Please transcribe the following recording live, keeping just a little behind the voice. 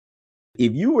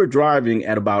If you were driving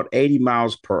at about 80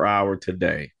 miles per hour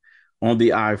today on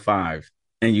the I-5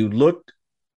 and you looked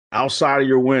outside of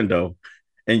your window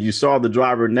and you saw the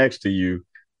driver next to you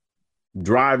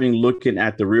driving, looking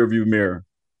at the rearview mirror,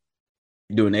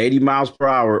 doing 80 miles per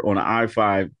hour on an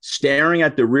I-5, staring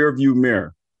at the rearview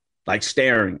mirror, like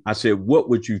staring, I said, what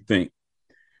would you think?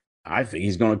 I think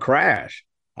he's going to crash.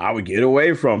 I would get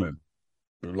away from him.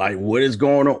 Like, what is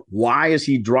going on? Why is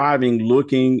he driving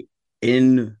looking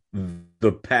in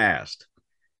the past?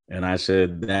 And I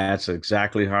said, that's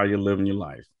exactly how you're living your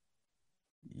life.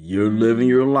 You're living Mm,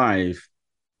 your life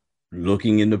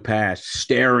looking in the past,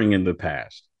 staring in the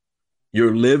past.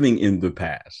 You're living in the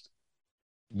past.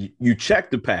 You check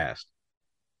the past,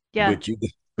 yeah.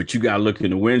 but you got to look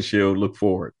in the windshield, look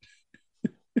forward,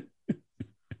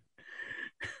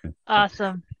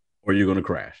 Awesome. or you're going to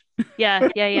crash. Yeah.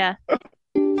 Yeah. Yeah.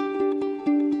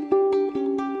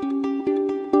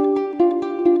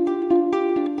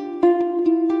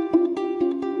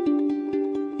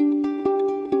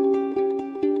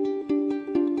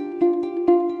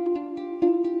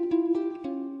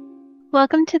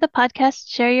 Welcome to the podcast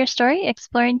Share Your Story,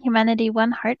 exploring humanity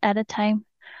one heart at a time.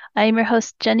 I am your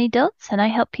host, Jenny Diltz, and I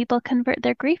help people convert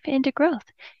their grief into growth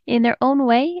in their own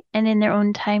way and in their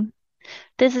own time.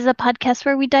 This is a podcast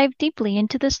where we dive deeply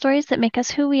into the stories that make us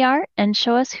who we are and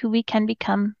show us who we can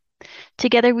become.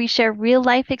 Together, we share real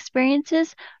life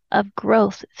experiences of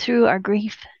growth through our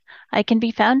grief. I can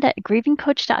be found at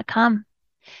grievingcoach.com.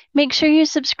 Make sure you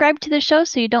subscribe to the show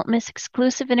so you don't miss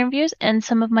exclusive interviews and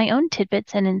some of my own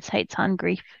tidbits and insights on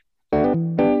grief.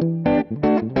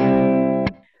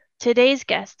 Today's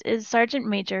guest is Sergeant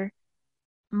Major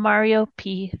Mario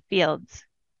P. Fields.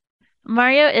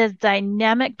 Mario is a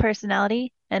dynamic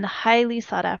personality and highly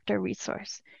sought after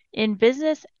resource in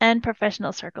business and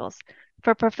professional circles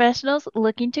for professionals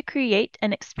looking to create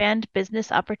and expand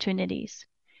business opportunities.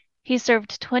 He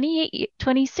served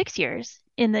 26 years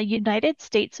in the United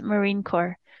States Marine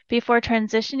Corps before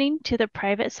transitioning to the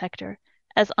private sector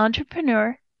as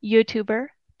entrepreneur, YouTuber,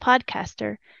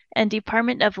 podcaster, and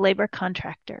Department of Labor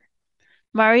contractor.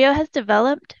 Mario has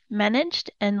developed,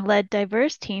 managed, and led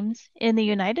diverse teams in the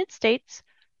United States,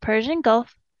 Persian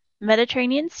Gulf,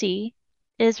 Mediterranean Sea,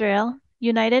 Israel,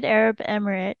 United Arab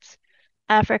Emirates,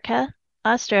 Africa,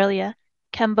 Australia,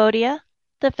 Cambodia,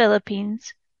 the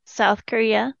Philippines, South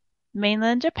Korea,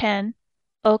 mainland Japan,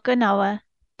 Okinawa,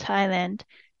 Thailand,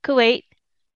 Kuwait,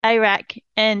 Iraq,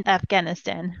 and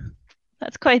Afghanistan.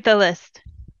 That's quite the list.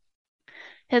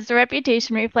 His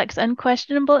reputation reflects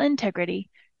unquestionable integrity,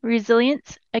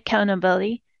 resilience,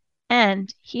 accountability,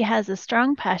 and he has a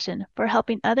strong passion for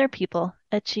helping other people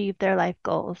achieve their life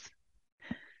goals.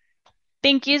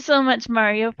 Thank you so much,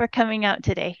 Mario, for coming out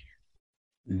today.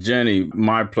 Jenny,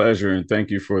 my pleasure, and thank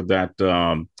you for that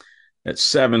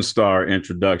 7-star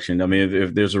introduction. I mean,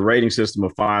 if there's a rating system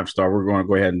of 5-star, we're going to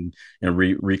go ahead and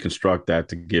reconstruct that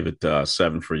to give it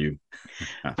 7 for you.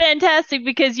 Fantastic,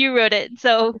 because you wrote it.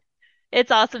 So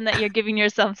it's awesome that you're giving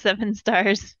yourself 7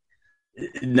 stars.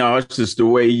 No, it's just the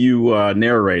way you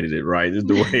narrated it, right? It's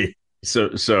the way.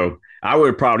 So I would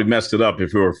have probably messed it up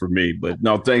if it were for me. But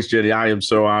no, thanks, Jenny. I am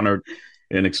so honored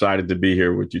and excited to be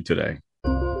here with you today.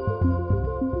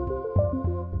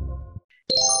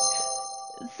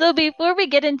 So before we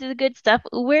get into the good stuff,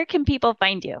 where can people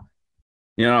find you?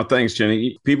 Thanks,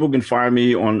 Jenny. People can find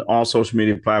me on all social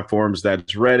media platforms.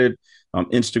 That's Reddit,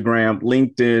 Instagram,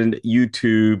 LinkedIn,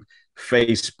 YouTube,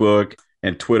 Facebook,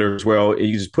 and Twitter as well.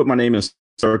 You just put my name in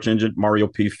search engine, Mario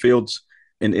P. Fields,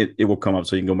 and it will come up.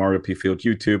 So you can go Mario P. Fields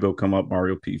YouTube. It'll come up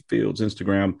Mario P. Fields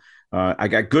Instagram. I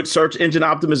got good search engine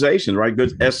optimization, right?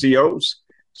 Good SEOs.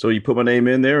 So you put my name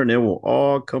in there, and it will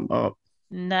all come up.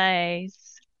 Nice.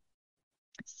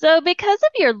 So because of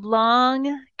your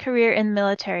long career in the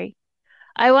military,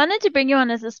 I wanted to bring you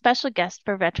on as a special guest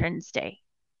for Veterans Day.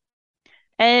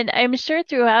 And I'm sure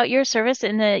throughout your service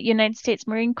in the United States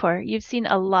Marine Corps, you've seen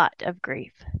a lot of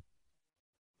grief.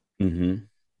 Mm-hmm.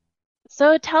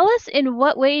 So tell us in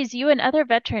what ways you and other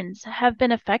veterans have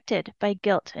been affected by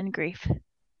guilt and grief.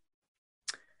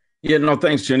 Yeah, no,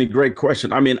 thanks, Jenny. Great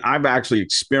question. I mean, I've actually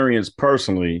experienced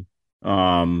personally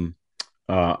um,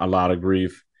 a lot of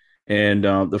grief. And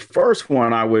the first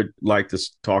one I would like to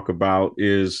talk about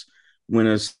is when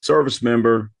a service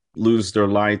member loses their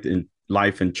life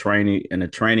in training in a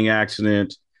training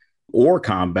accident or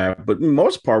combat. But in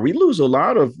most part, we lose a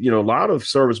lot of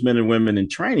servicemen and women in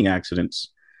training accidents.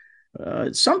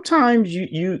 Sometimes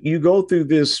you go through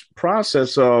this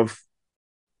process of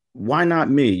why not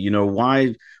me?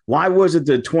 Why was it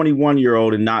the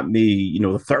 21-year-old and not me, the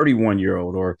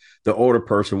 31-year-old or the older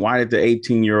person? Why did the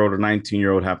 18-year-old or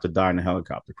 19-year-old have to die in a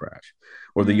helicopter crash?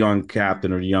 or the young Mm-hmm.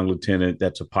 captain or the young lieutenant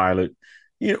that's a pilot,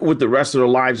 with the rest of their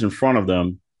lives in front of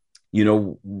them,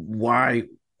 why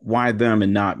them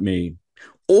and not me?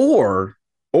 Or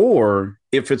or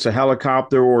if it's a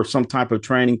helicopter or some type of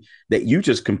training that you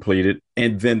just completed,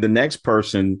 and then the next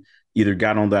person either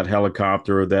got on that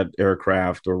helicopter or that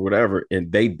aircraft or whatever, and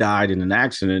they died in an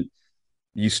accident,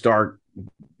 you start,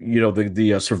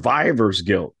 the survivor's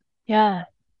guilt. Yeah,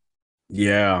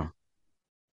 Yeah,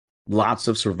 lots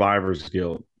of survivor's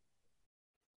guilt.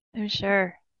 I'm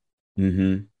sure.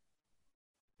 Mm-hmm.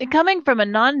 And coming from a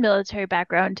non-military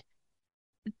background,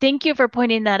 thank you for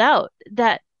pointing that out,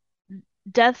 that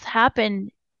deaths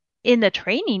happen in the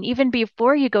training even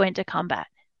before you go into combat,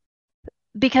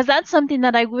 because that's something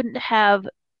that I wouldn't have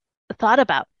thought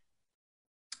about.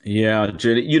 Yeah,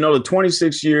 Jenny, the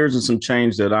 26 years and some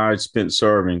change that I spent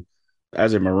serving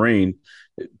as a Marine,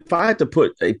 if I had to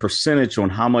put a percentage on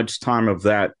how much time of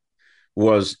that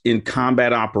was in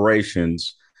combat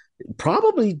operations,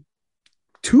 probably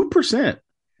 2%.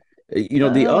 The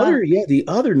Oh, wow. other, yeah, the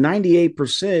other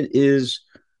 98% is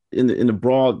in the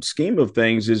broad scheme of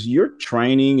things is you're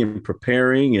training and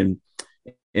preparing and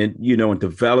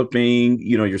developing,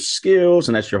 your skills,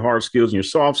 and that's your hard skills and your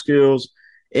soft skills,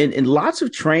 and lots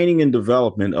of training and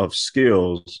development of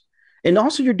skills. And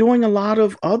also you're doing a lot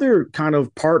of other kind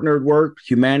of partnered work,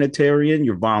 humanitarian,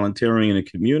 you're volunteering in the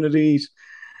communities,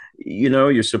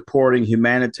 you're supporting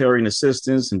humanitarian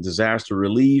assistance and disaster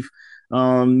relief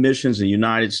missions in the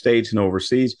United States and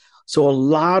overseas. So a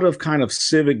lot of kind of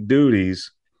civic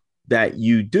duties that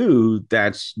you do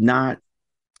that's not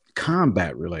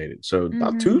combat related. So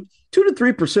about Mm-hmm. 2 to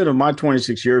 3% of my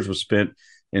 26 years was spent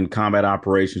in combat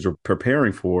operations or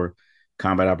preparing for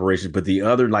combat operations, but the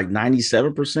other like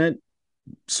 97%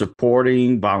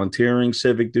 supporting, volunteering,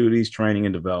 civic duties, training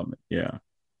and development. Yeah.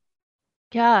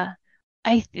 Yeah.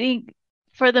 I think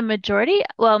for the majority,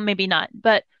 well, maybe not,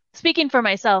 but speaking for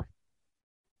myself,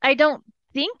 I don't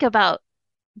think about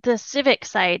the civic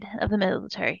side of the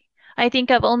military. I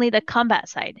think of only the combat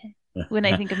side when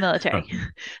I think of military.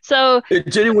 So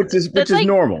Jenny, which that's is like,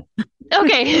 normal.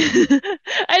 okay.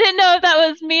 I didn't know if that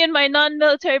was me and my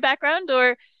non-military background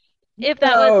or if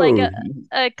that was like No,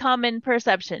 a common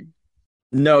perception.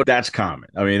 no, that's common.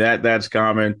 I mean, that's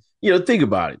common. Think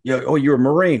about it. Oh, you're a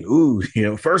Marine. Ooh,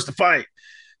 first to fight,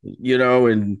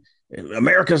 and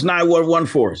America's 911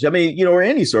 force. I mean, or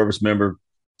any service member,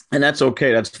 and that's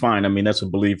okay. That's fine. I mean, that's a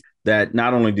belief that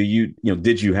not only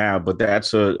did you have, but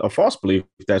that's a false belief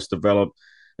that's developed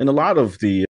in a lot of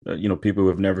the, people who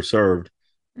have never served.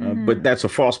 But Hmm. that's a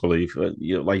false belief. Like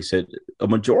you said, a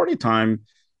majority of time,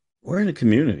 we're in the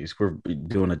communities. We're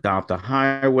doing adopt a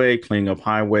highway, cleaning up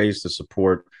highways to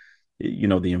support,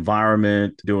 the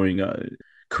environment, doing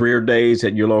career days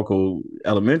at your local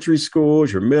elementary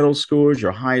schools, your middle schools,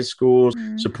 your high schools,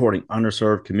 Mm. supporting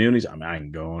underserved communities. I mean, I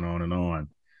can go on and on.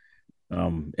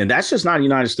 And that's just not the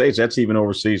United States. That's even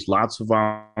overseas. Lots of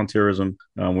volunteerism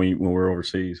when we're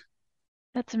overseas.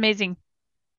 That's amazing.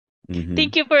 Mm-hmm.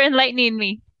 Thank you for enlightening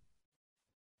me.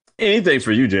 Anything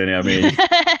for you, Jenny. I mean,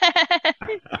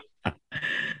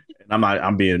 I'm not.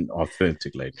 I'm being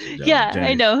authentic, ladies and gentlemen. Yeah, I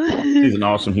Jenny, know. she's an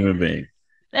awesome human being.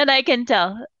 And I can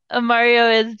tell. Mario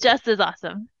is just as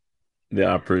awesome. Yeah,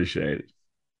 I appreciate it.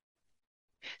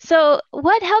 So,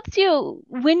 what helps you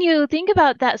when you think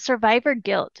about that survivor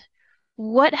guilt?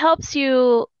 What helps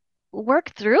you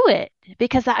work through it?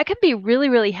 Because that can be really,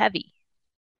 really heavy.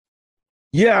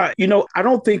 Yeah, I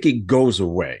don't think it goes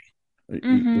away,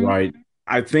 Mm-hmm. right?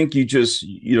 I think just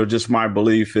my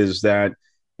belief is that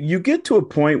you get to a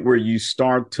point where you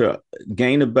start to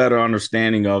gain a better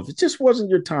understanding of it just wasn't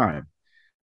your time,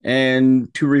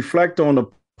 and to reflect on the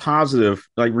positive,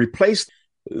 like replace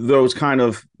those kind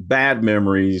of bad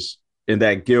memories and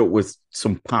that guilt with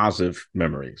some positive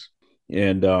memories,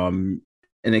 and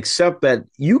accept that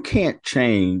you can't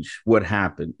change what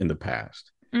happened in the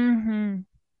past, Mm-hmm.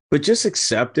 but just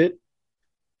accept it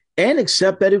and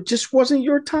accept that it just wasn't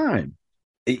your time.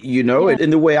 Yeah.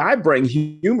 And the way I bring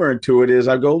humor into it is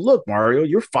I go, look, Mario,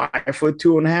 you're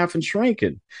 5'2.5" and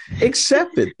shrinking.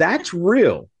 Accept it. That's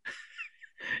real.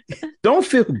 Don't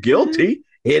feel guilty.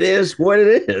 It is what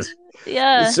it is.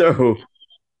 Yeah.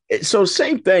 So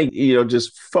same thing,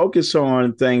 just focus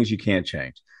on things you can't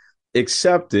change.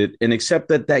 Accept it and accept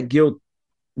that that guilt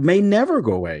may never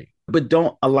go away, but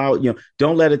don't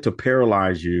let it to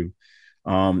paralyze you,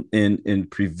 and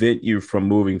prevent you from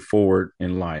moving forward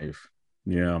in life.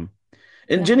 Yeah. And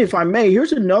Yeah. Jenny, if I may,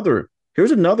 here's another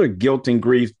guilt and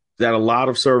grief that a lot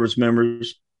of service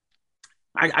members,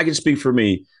 I can speak for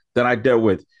me, that I dealt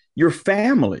with. Your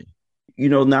family.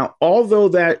 Now, although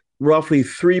that roughly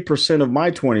 3% of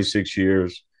my 26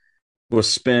 years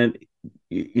was spent,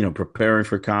 preparing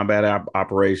for combat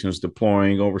operations,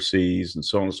 deploying overseas, and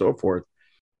so on and so forth.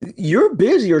 You're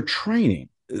busy, you're training.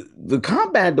 The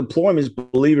combat deployments,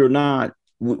 believe it or not,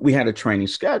 we had a training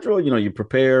schedule. You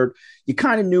prepared, you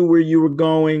kind of knew where you were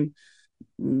going,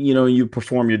 you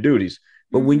perform your duties.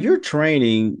 But when Mm-hmm. you're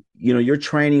training, you're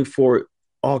training for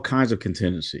all kinds of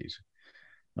contingencies.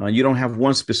 You don't have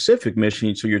one specific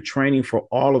mission, so you're training for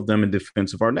all of them in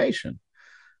defense of our nation.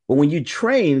 But when you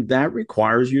train, that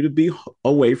requires you to be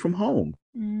away from home.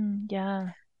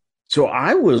 Yeah. So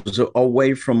I was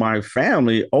away from my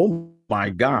family. Oh my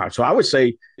God. So I would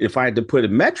say, if I had to put a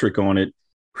metric on it,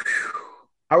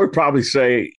 I would probably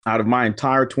say out of my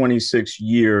entire 26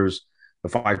 years,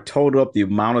 if I total up the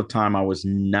amount of time I was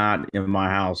not in my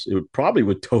house, it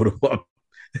would total up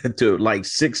to like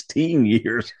 16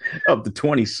 years of the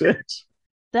 26.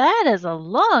 That is a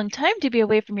long time to be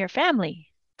away from your family.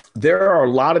 There are a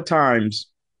lot of times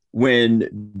when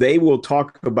they will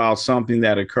talk about something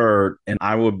that occurred, and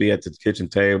I will be at the kitchen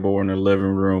table or in the living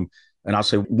room, and I'll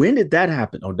say, "When did that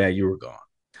happen?" "Oh, Dad, you were gone."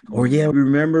 Or, "Yeah, Mm.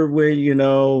 remember when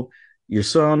your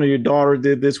son or your daughter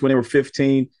did this when they were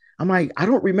 15?" I'm like, "I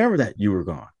don't remember that. You were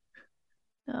gone."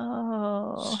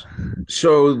 Oh,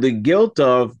 So the guilt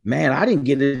of, man, I didn't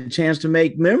get a chance to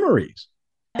make memories.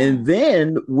 yeah. And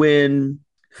then when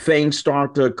things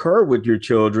start to occur with your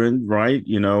children, right?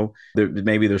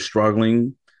 Maybe they're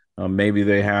struggling, maybe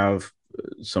they have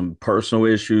some personal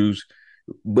issues,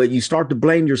 but you start to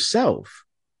blame yourself.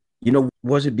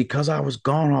 Was it because I was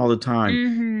gone all the time?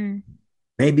 Mm-hmm.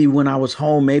 Maybe when I was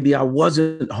home, maybe I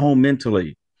wasn't home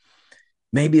mentally.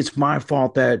 Maybe it's my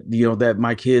fault that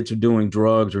my kids are doing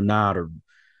drugs or not,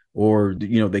 or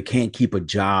they can't keep a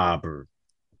job, or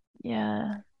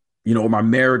Yeah. my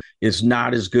marriage is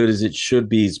not as good as it should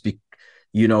be.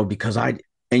 Because and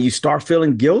you start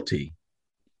feeling guilty.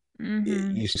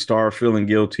 Mm-hmm. You start feeling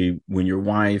guilty when your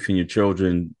wife and your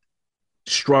children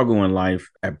struggle in life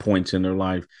at points in their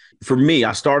life. For me,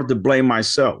 I started to blame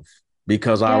myself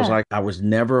because I was Yeah. like, I was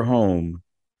never home.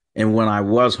 And when I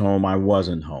was home, I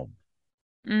wasn't home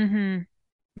Mm-hmm.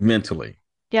 mentally.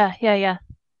 Yeah, yeah, yeah.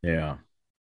 Yeah.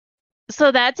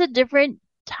 So that's a different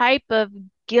type of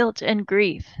guilt and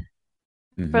grief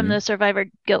from the Mm-hmm. survivor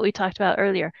guilt we talked about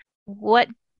earlier. What,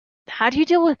 how do you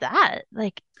deal with that?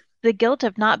 Like the guilt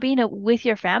of not being with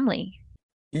your family.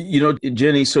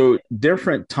 Jenny, so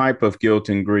different type of guilt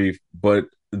and grief, but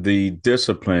the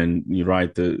discipline, you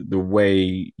right, the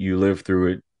way you live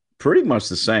through it, pretty much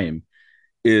the same,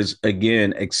 is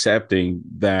again accepting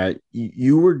that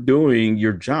you were doing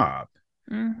your job.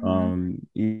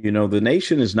 Mm-hmm. The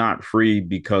nation is not free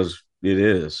because it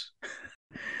is.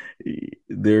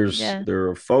 Yeah. There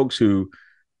are folks who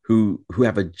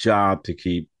have a job to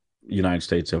keep the United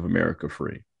States of America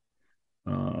free,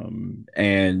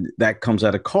 and that comes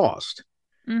at a cost.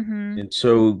 Mm-hmm. And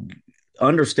so,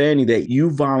 understanding that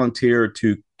you volunteer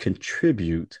to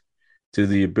contribute to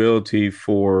the ability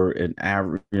for an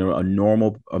average, a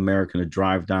normal American to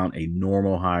drive down a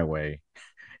normal highway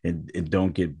and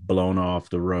don't get blown off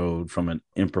the road from an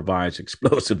improvised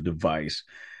explosive device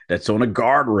that's on a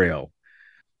guardrail.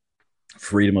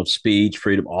 Freedom of speech,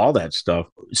 freedom, all that stuff.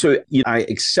 So I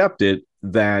accepted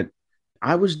that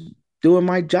I was doing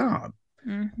my job.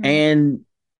 Mm-hmm. And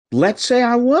let's say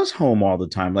I was home all the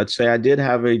time. Let's say I did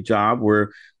have a job where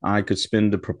I could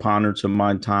spend the preponderance of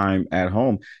my time at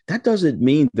home. That doesn't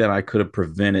mean that I could have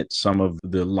prevented some of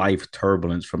the life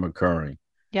turbulence from occurring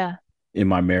Yeah. in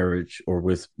my marriage or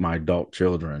with my adult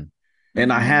children.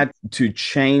 And I Mm-hmm. had to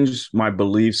change my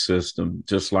belief system,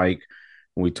 just like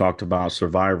when we talked about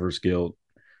survivor's guilt,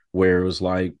 where it was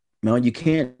like, no, you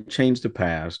can't change the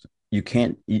past. You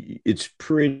can't, it's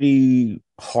pretty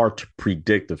hard to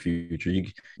predict the future.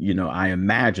 I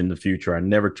imagine the future. I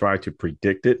never try to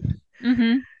predict it,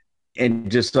 Mm-hmm. and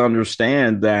just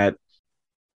understand that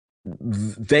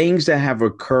things that have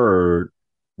occurred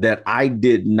that I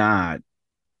did not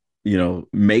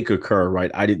make occur,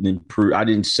 right? I didn't improve, I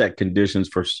didn't set conditions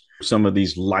for some of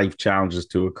these life challenges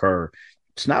to occur.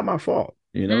 It's not my fault.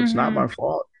 It's not Mm-hmm. my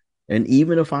fault. And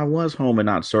even if I was home and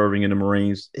not serving in the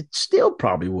Marines, it still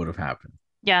probably would have happened.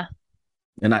 Yeah.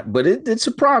 But it's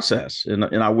a process, and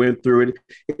I went through it.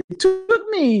 It took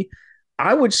me,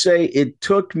 I would say, it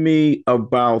took me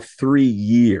about 3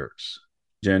 years,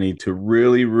 Jenny, to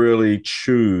really, really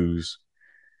choose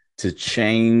to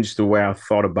change the way I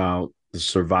thought about the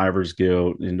survivor's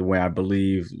guilt and the way I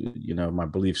believe, my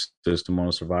belief system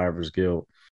on survivor's guilt,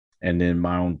 and then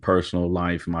my own personal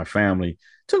life and my family. It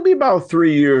took me about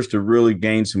 3 years to really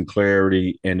gain some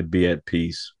clarity and to be at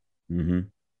peace. Mm-hmm.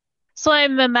 So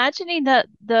I'm imagining that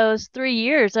those 3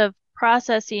 years of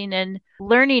processing and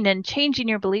learning and changing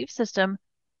your belief system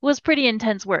was pretty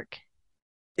intense work.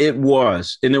 It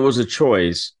was, and it was a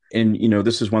choice. And,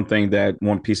 this is one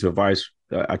piece of advice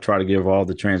I try to give all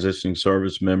the transitioning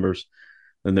service members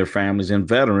and their families and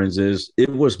veterans is it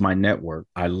was my network.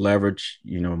 I leverage,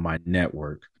 my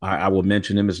network. I will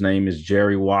mention him. His name is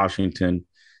Jerry Washington.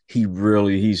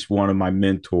 He's one of my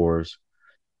mentors.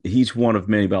 He's one of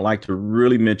many, but I like to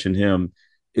really mention him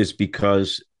is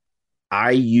because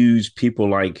I use people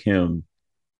like him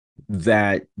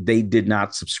that they did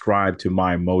not subscribe to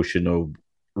my emotional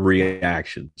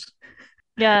reactions.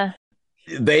 Yeah.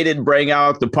 They didn't bring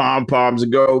out the pom poms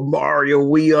and go, Mario,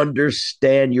 we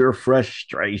understand your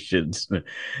frustrations.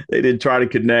 They didn't try to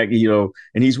connect, and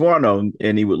he's one of them.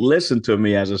 And he would listen to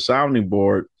me as a sounding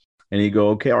board and he'd go,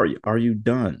 okay, are you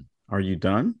done? Are you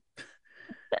done?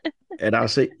 And I'll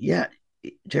say, yeah,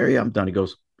 Jerry, I'm done. He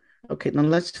goes, okay, now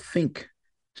let's think.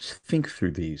 Just think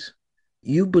through these.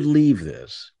 You believe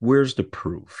this. Where's the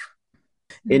proof?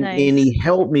 And he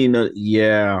helped me,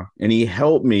 and he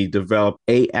helped me develop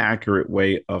a accurate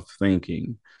way of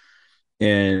thinking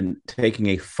and taking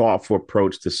a thoughtful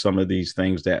approach to some of these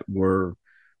things that were,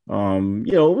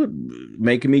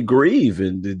 making me grieve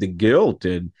and the guilt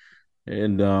and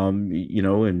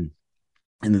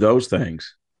those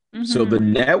things. Mm-hmm. So the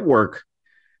network,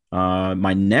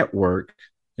 my network,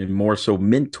 and more so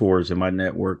mentors in my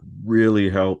network really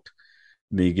helped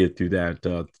me get through that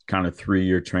kind of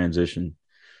 3-year transition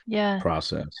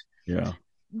process. Yeah.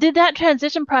 Did that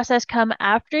transition process come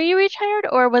after you retired,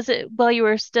 or was it while you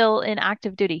were still in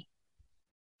active duty?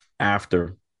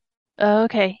 After. Oh,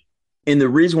 okay. And the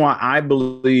reason why I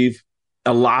believe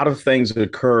a lot of things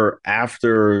occur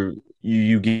after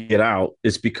you get out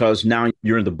is because now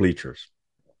you're in the bleachers.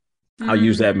 I'll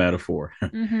use that metaphor.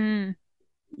 Mm-hmm.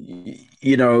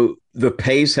 The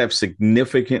pace have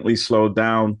significantly slowed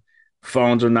down.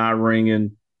 Phones are not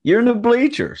ringing. You're in the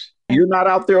bleachers. You're not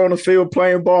out there on the field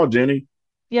playing ball, Jenny.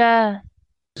 Yeah.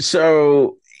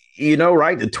 So,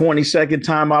 right, the 22nd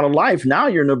time out of life, now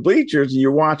you're in the bleachers and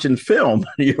you're watching film,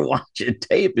 you're watching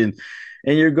tape, and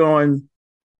you're going,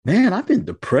 man, I've been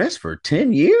depressed for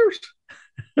 10 years.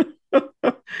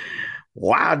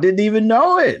 Wow, I didn't even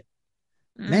know it.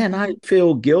 Man, I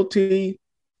feel guilty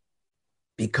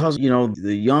because,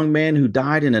 the young man who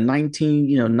died in a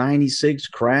 1996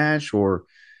 crash, or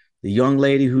the young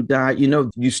lady who died,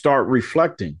 you start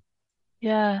reflecting.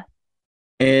 Yeah.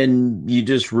 And you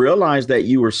just realize that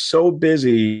you were so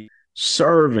busy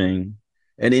serving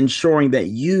and ensuring that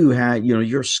you had,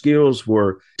 your skills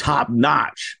were top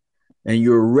notch and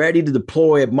you're ready to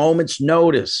deploy at moment's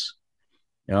notice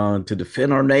to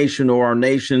defend our nation or our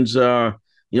nation's,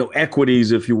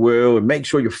 equities, if you will, and make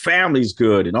sure your family's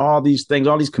good and all these things,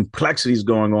 all these complexities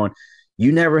going on.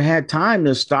 You never had time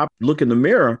to stop, look in the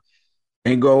mirror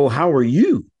and go, how are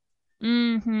you?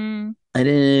 Mm-hmm. And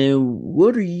then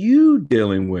what are you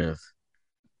dealing with?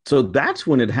 So that's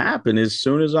when it happened. As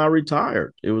soon as I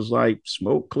retired, it was like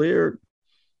smoke cleared.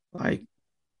 Like,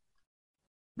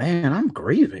 man, I'm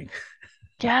grieving.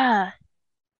 Yeah.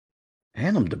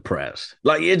 And I'm depressed.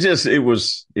 Like it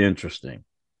was interesting.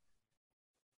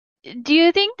 Do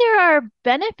you think there are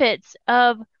benefits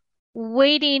of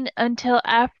waiting until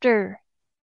after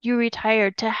you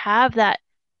retired to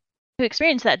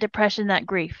experience that depression, that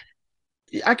grief?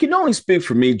 I can only speak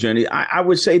for me, Jenny. I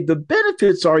would say the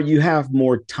benefits are you have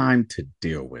more time to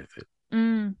deal with it.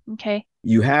 Okay.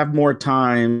 You have more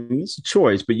time. It's a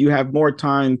choice, but you have more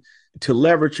time to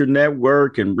leverage your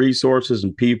network and resources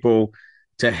and people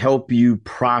to help you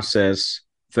process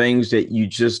things that you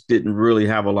just didn't really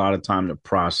have a lot of time to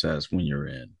process when you're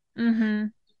in.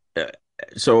 Mm-hmm.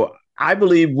 So I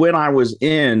believe when I was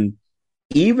in,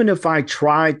 even if I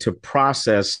tried to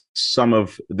process some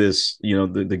of this,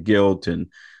 the guilt and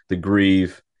the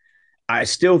grief, I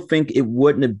still think it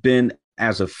wouldn't have been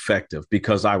as effective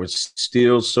because I was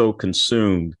still so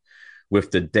consumed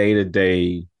with the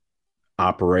day-to-day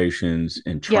operations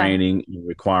and training and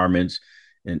requirements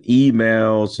and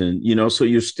emails. And, so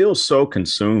you're still so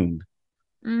consumed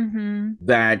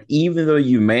that even though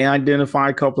you may identify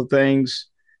a couple of things,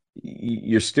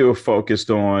 you're still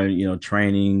focused on,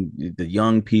 training the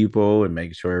young people and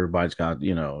making sure everybody's got,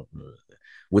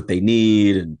 what they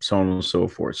need and so on and so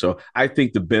forth. So I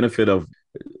think the benefit of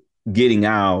getting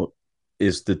out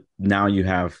is that now you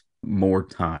have more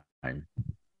time.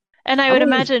 And I would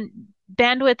imagine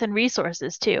bandwidth and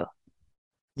resources too.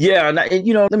 Yeah. And,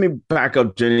 let me back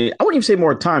up, Jenny. I wouldn't even say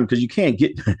more time because you can't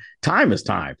get time is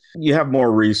time. You have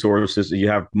more resources. You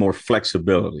have more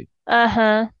flexibility.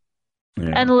 Uh-huh.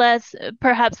 Yeah. And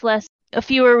perhaps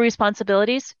fewer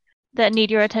responsibilities that need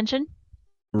your attention.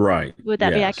 Right. Would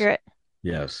that be accurate?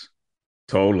 Yes,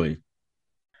 totally.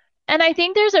 And I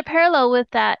think there's a parallel with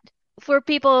that for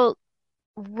people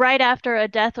right after a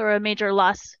death or a major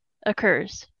loss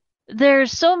occurs.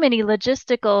 There's so many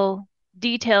logistical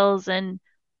details and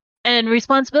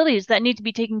responsibilities that need to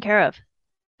be taken care of,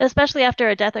 especially after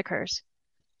a death occurs.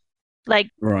 Like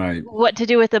Right. what to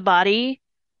do with the body,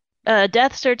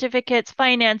 death certificates,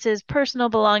 finances, personal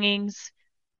belongings.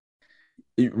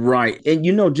 Right.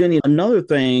 And Jenny, another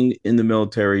thing in the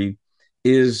military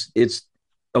is it's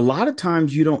a lot of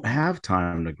times you don't have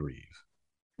time to grieve.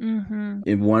 Hmm.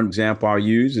 And one example I'll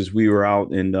use is we were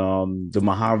out in the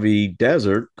Mojave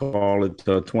Desert, call it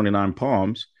 29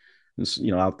 Palms, it's,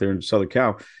 out there in Southern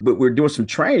Cal. But we're doing some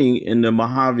training in the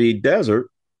Mojave Desert.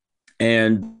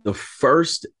 And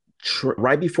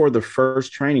right before the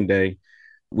first training day,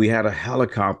 we had a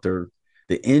helicopter,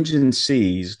 the engine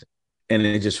seized, and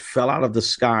it just fell out of the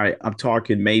sky. I'm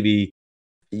talking maybe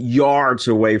yards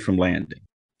away from landing.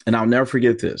 And I'll never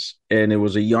forget this. And it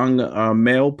was a young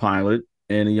male pilot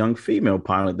and a young female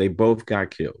pilot. They both got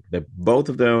killed. Both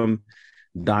of them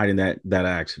died in that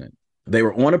accident. They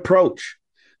were on approach.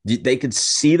 They could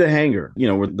see the hangar,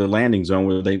 where the landing zone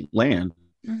where they land,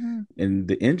 Hmm. and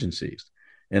the engine seized.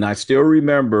 And I still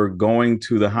remember going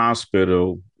to the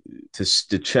hospital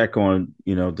to check on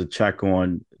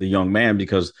the young man,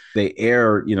 because they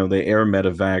air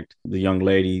medevac the young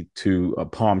lady to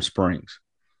Palm Springs,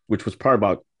 which was probably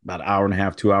about an hour and a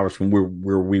half, 2 hours from where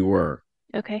we were.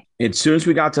 Okay. As soon as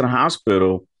we got to the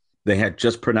hospital, they had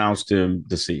just pronounced him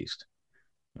deceased.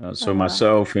 So Oh, wow.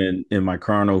 myself and my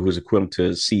colonel, who's equivalent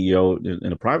to CEO in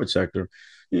the private sector,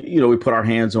 we put our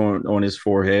hands on his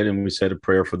forehead and we said a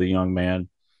prayer for the young man.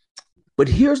 But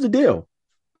here's the deal: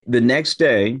 the next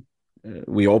day,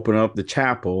 we opened up the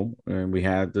chapel and we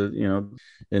had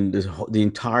and the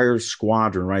entire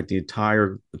squadron, right, the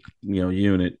entire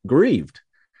unit grieved,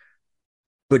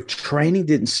 but training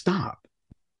didn't stop.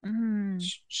 Mm.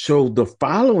 So the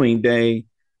following day,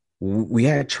 we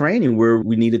had training where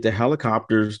we needed the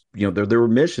helicopters. There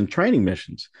were training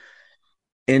missions.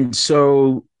 And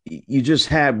so you just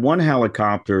had one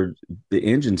helicopter, the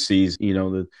engine seized,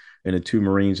 and the two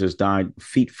Marines just died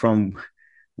feet from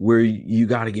where you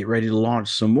got to get ready to launch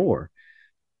some more.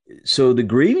 So the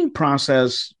grieving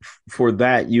process for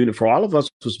that unit, for all of us,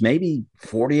 was maybe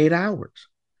 48 hours.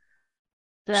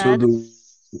 So the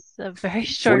That's a very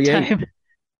short 48, time.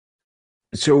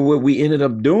 so what we ended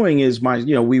up doing is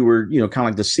we were, kind of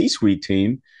like the C-suite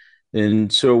team.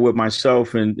 And so with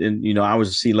myself and I was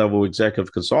a C-level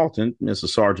executive consultant as a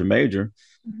sergeant major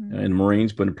Hmm. in the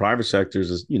Marines, but in the private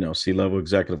sectors as, C-level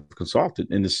executive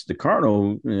consultant. And the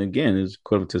colonel, again, is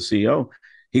equivalent to CEO.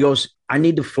 He goes, I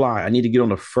need to fly. I need to get on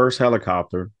the first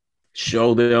helicopter,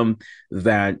 show them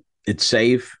that it's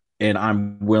safe. And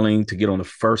I'm willing to get on the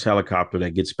first helicopter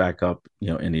that gets back up,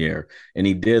 in the air. And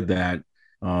he did that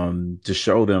to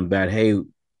show them that, hey,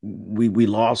 we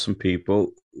lost some people.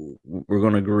 We're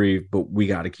going to grieve, but we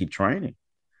got to keep training.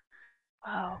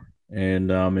 Wow.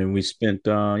 And we spent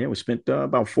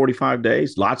about 45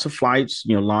 days, lots of flights,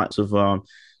 lots of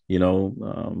you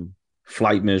know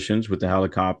flight missions with the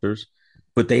helicopters,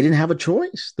 but they didn't have a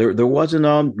choice. There wasn't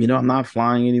I'm not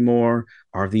flying anymore.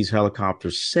 Are these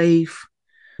helicopters safe?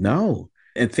 No.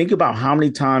 And think about how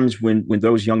many times when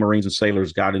those young Marines and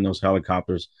sailors got in those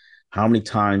helicopters, how many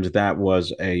times that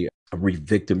was a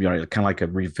re-victim, kind of like a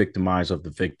re-victimize of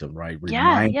the victim, right? Yeah,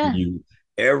 Reminding yeah. you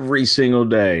every single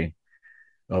day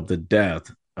of the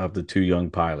death of the two young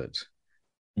pilots,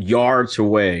 yards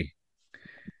away.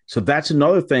 So that's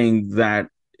another thing that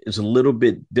is a little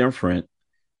bit different.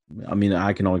 I mean,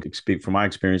 I can only speak from my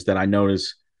experience that I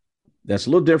notice that's a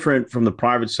little different from the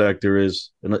private sector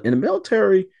is in the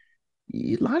military.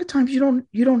 A lot of times you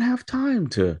don't have time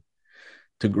to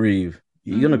grieve.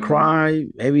 You're gonna Hmm. cry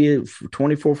maybe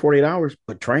 24, 48 hours,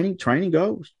 but training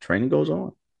goes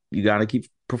on. You got to keep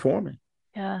performing.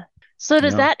 Yeah. So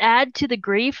does Yeah. that add to the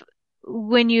grief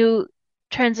when you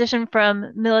transition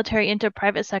from military into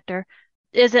private sector?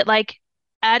 Is it like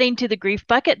adding to the grief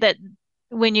bucket that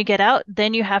when you get out,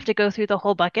 then you have to go through the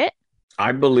whole bucket?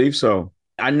 I believe so.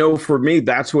 I know for me,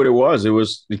 that's what it was. It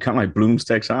was kind of like Bloom's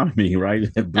taxonomy,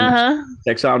 right? Bloom's Uh-huh.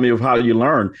 taxonomy of how you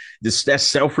learn. That's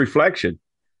self reflection.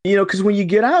 Because when you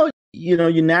get out,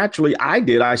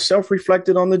 I self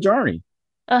reflected on the journey.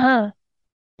 Uh-huh.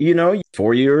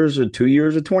 4 years or 2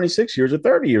 years or 26 years or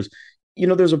 30 years.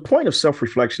 There's a point of self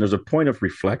reflection, there's a point of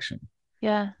reflection.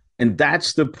 Yeah. And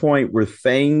that's the point where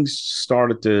things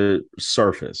started to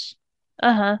surface.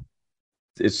 Uh-huh.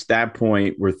 It's that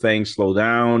point where things slow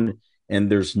down and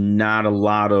there's not a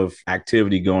lot of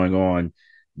activity going on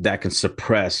that can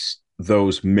suppress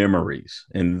those memories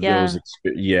and Yeah.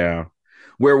 yeah.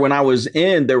 Where when I was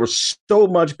in, there was so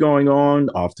much going on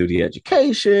off through the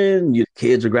education.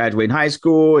 Kids are graduating high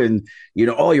school, and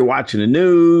oh, you're watching the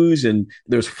news, and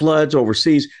there's floods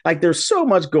overseas. Like there's so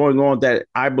much going on that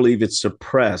I believe it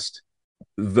suppressed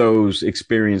those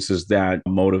experiences that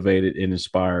motivated and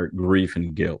inspired grief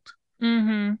and guilt.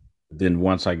 Mm-hmm. Then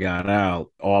once I got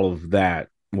out, all of that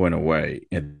went away,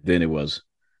 and then it was,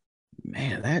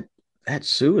 man, that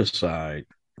suicide.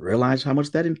 Realize how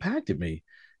much that impacted me,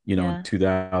 in Yeah.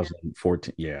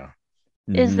 2014. Yeah.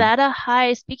 Is Mm-hmm. that a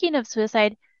high, speaking of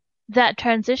suicide, that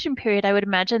transition period, I would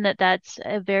imagine that that's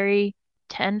a very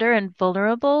tender and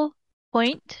vulnerable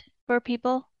point for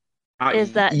people.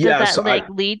 Does Yes, that like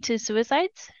lead to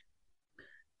suicides?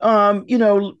 um, you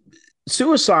know,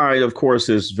 suicide, of course,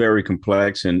 is very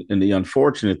complex, and the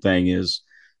unfortunate thing is,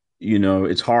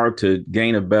 it's hard to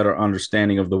gain a better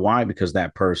understanding of the why because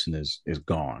that person is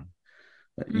gone.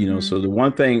 Mm-hmm. So the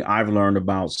one thing I've learned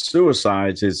about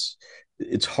suicides is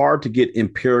it's hard to get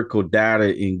empirical data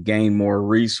and gain more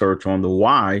research on the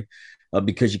why,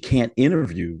 because you can't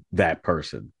interview that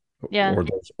person Yeah.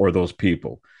 or those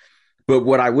people. But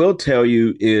what I will tell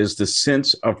you is the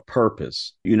sense of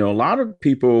purpose. A lot of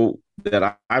people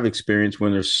that I've experienced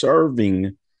when they're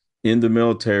serving in the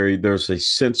military, there's a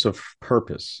sense of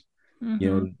purpose.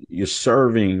 Mm-hmm. You're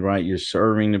serving, right? You're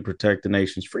serving to protect the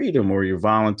nation's freedom, or you're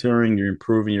volunteering, you're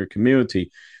improving your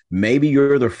community. Maybe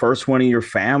you're the first one in your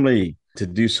family to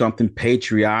do something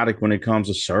patriotic when it comes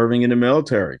to serving in the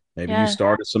military. Maybe you Yeah.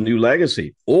 started some new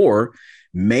legacy, or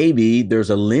maybe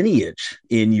there's a lineage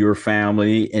in your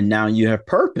family and now you have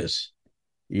purpose.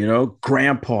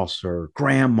 Grandpa served,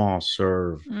 grandma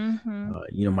served,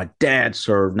 Mm-hmm. my dad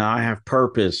served. Now I have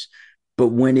purpose. But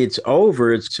when it's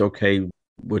over, it's okay.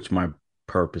 What's my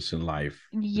purpose in life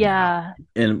now? Yeah.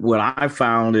 And what I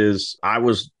found is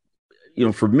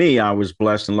for me, I was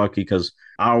blessed and lucky because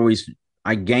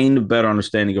I gained a better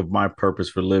understanding of my purpose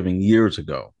for living years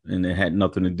ago. And it had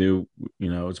nothing to do,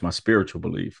 it's my spiritual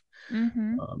belief.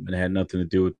 Mm-hmm. And it had nothing to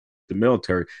do with the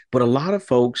military. But a lot of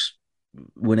folks,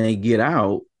 when they get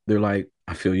out, they're like,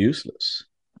 I feel useless.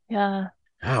 Yeah.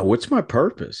 What's my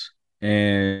purpose?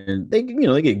 And they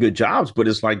get good jobs, but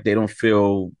it's like they don't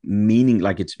feel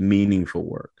like it's meaningful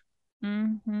work.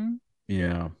 Mm-hmm.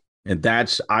 Yeah. And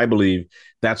I believe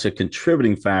that's a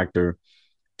contributing factor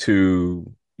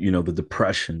to, the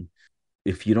depression.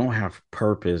 If you don't have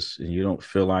purpose and you don't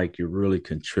feel like you're really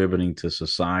contributing to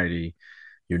society,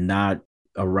 you're not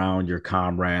around your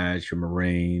comrades, your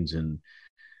Marines, and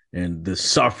the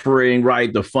suffering,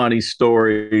 right? The funny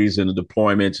stories and the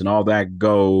deployments and all that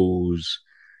goes,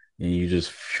 and you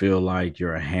just feel like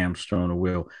you're a hamster on a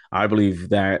wheel. I believe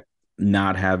that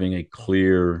not having a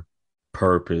clear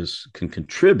purpose can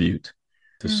contribute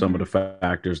to some of Mm-hmm. the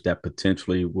factors that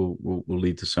potentially will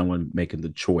lead to someone making the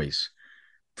choice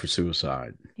for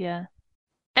suicide. Yeah.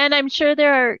 And I'm sure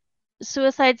there are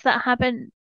suicides that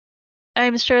happen.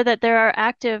 I'm sure that there are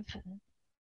active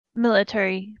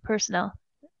military personnel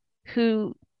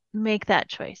who make that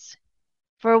choice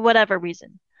for whatever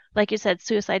reason. Like you said,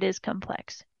 suicide is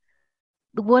complex.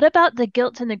 What about the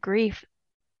guilt and the grief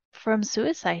from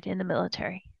suicide in the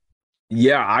military?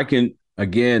 Yeah, I can.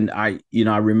 Again, I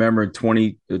remember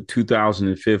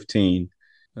 2015,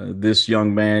 this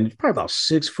young man, probably about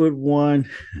 6'1",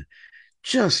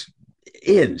 just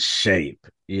in shape.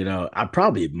 I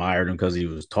probably admired him because he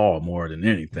was tall more than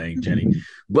anything, Jenny.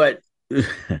 But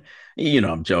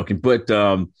I'm joking. But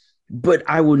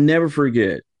I will never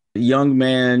forget a young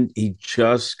man. He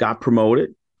just got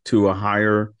promoted to a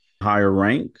higher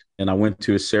rank, and I went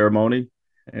to a ceremony,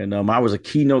 and I was a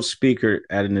keynote speaker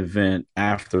at an event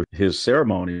after his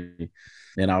ceremony,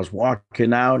 and I was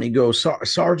walking out, and he goes,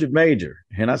 Sergeant Major,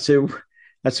 and I said,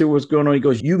 what's going on? He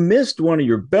goes, you missed one of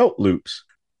your belt loops.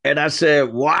 And I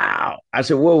said, wow. I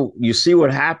said, well, you see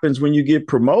what happens when you get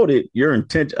promoted? Your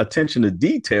attention to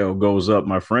detail goes up,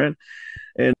 my friend.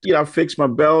 And, I fixed my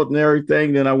belt and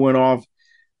everything. Then I went off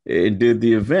and did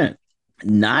the event.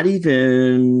 Not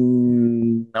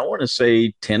even, I want to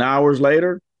say 10 hours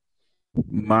later,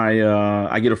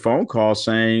 I get a phone call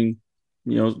saying,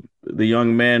 the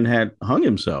young man had hung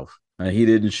himself. He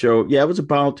didn't show. Yeah, it was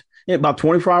about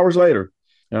 24 hours later.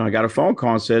 I got a phone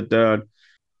call and said,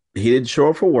 he didn't show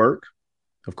up for work,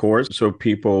 of course. So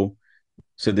people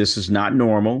said this is not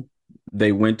normal.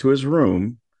 They went to his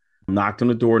room, knocked on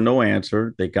the door, no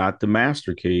answer. They got the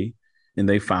master key, and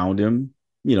they found him.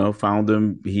 He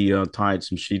tied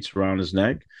some sheets around his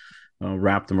neck,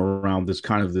 wrapped them around these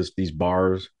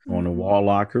bars on a Mm-hmm. wall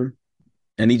locker,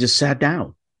 and he just sat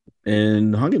down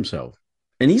and hung himself.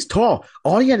 And he's tall.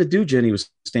 All he had to do, Jenny, was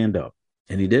stand up,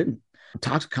 and he didn't.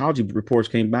 Toxicology reports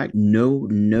came back,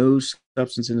 no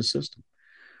substance in the system.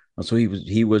 So he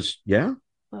was yeah.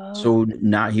 Whoa. So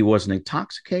not he wasn't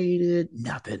intoxicated,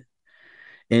 nothing.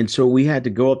 And so we had to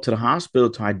go up to the hospital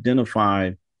to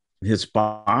identify his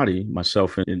body,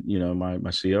 myself and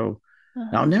my CO. And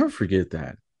I'll Uh-huh. never forget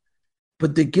that.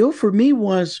 But the guilt for me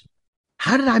was,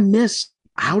 how did I miss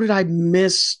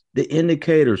the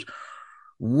indicators?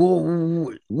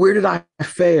 Where did I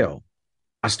fail?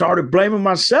 I started blaming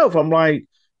myself. I'm like,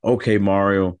 okay,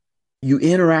 Mario, you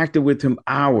interacted with him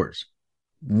hours.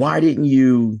 Why didn't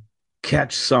you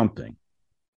catch something?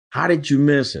 How did you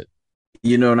miss it?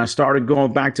 And I started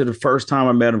going back to the first time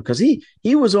I met him because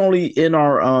he was only in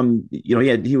our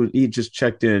he just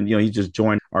checked in, he just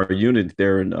joined our unit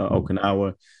there in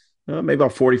Okinawa, maybe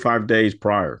about 45 days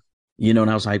prior. And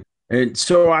I was like, and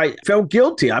so I felt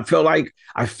guilty. I felt like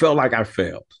I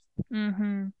failed.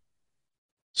 Mm-hmm.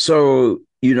 So,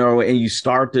 and you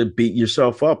start to beat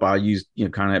yourself up. I use,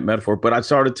 kind of that metaphor, but I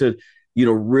started to,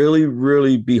 really,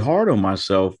 really be hard on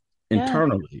myself Yeah.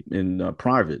 internally in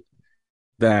private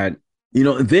that,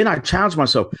 then I challenged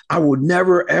myself. I would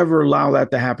never, ever allow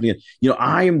that to happen again.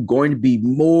 I am going to be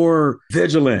more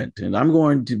vigilant and I'm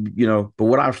going to, but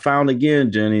what I found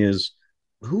again, Jenny, is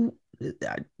who,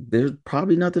 there's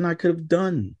probably nothing I could have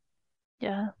done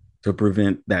Yeah. to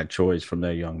prevent that choice from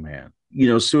that young man.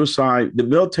 Suicide, the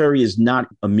military is not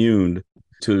immune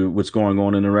to what's going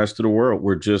on in the rest of the world.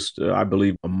 We're just, I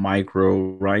believe, a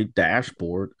micro, right,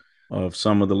 dashboard of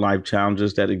some of the life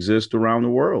challenges that exist around the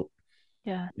world.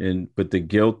 Yeah. But the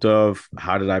guilt of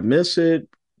how did I miss it?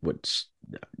 What's,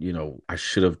 I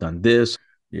should have done this.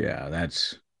 Yeah,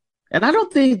 and I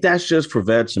don't think that's just for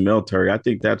vets and military. I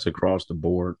think that's across the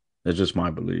board. That's just my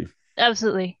belief.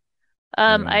 Absolutely.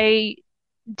 Yeah. I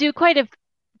do quite a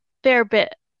fair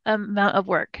bit amount of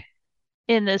work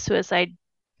in the suicide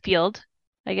field,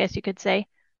 I guess you could say.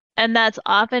 And that's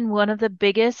often one of the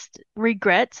biggest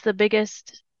regrets, the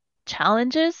biggest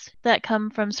challenges that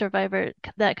come for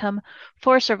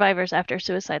survivors after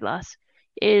suicide loss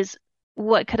is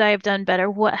what could I have done better?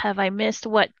 What have I missed?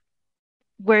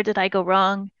 Where did I go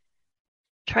wrong?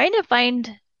 Trying to find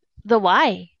the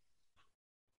why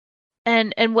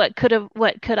and what could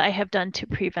I have done to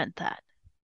prevent that?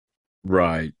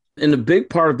 Right. And the big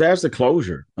part of that's the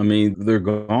closure. I mean, they're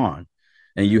gone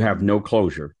and you have Hmm. no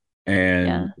closure. And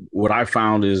Yeah. what I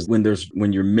found is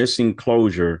when you're missing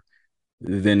closure,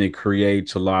 then it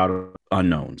creates a lot of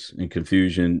unknowns and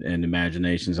confusion and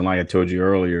imaginations. And like I told you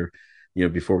earlier,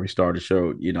 before we started the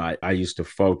show, I used to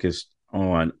focus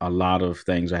on a lot of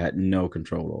things I had no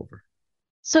control over.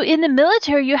 So in the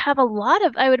military,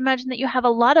 I would imagine that you have a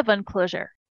lot of unclosure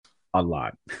A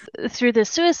lot. through the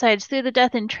suicides, through the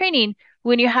death in training,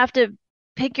 when you have to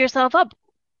pick yourself up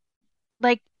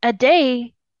like a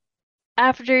day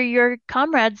after your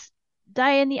comrades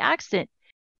die in the accident.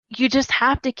 You just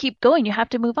have to keep going. You have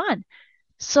to move on.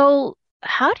 So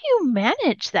how do you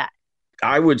manage that?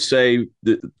 I would say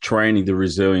the training, the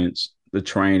resilience, the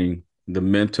training, the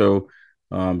mental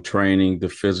training, the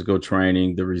physical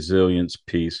training, the resilience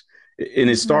piece. And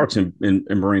it Hmm. starts in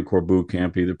Marine Corps boot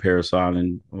camp, either Parris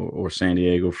Island or San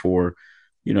Diego for,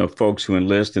 folks who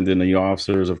enlist. And then the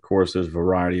officers, of course, there's a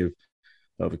variety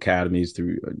of academies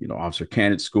through, Officer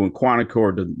Candidate School in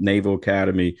Quantico, the Naval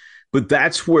Academy. But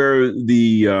that's where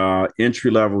the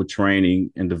entry level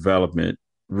training and development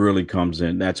really comes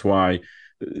in. That's why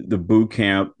the boot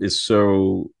camp is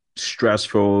so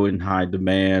stressful and high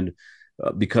demand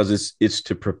because it's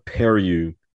to prepare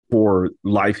you for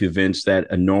life events that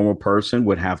a normal person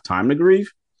would have time to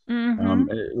grieve. Hmm.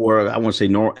 Or I want to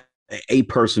say a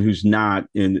person who's not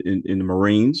in the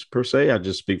Marines per se. I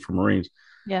just speak for Marines.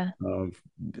 Yeah.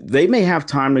 They may have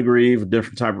time to grieve,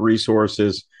 different type of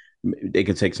resources. They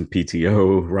can take some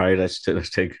PTO, right? Let's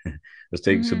take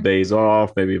some Hmm. days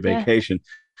off, maybe a Yeah. vacation.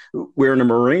 We're in the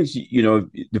Marines,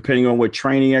 depending on what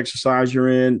training exercise you're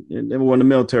in, and well, in the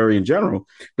military in general,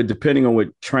 but depending on what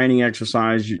training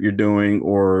exercise you're doing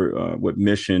or what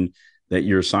mission that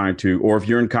you're assigned to, or if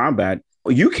you're in combat,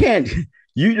 you can't,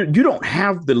 you don't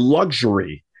have the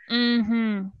luxury.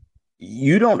 Hmm.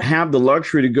 You don't have the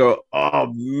luxury to go,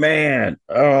 oh man,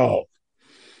 oh,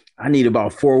 I need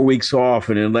about 4 weeks off,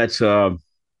 and then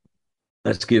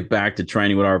let's get back to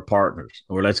training with our partners,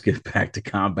 or let's get back to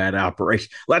combat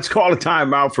operations. Let's call a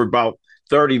timeout for about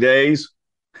 30 days.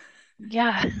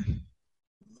 Yeah.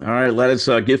 All right, let us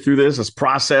get through this. Let's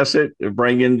process it, and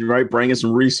bring in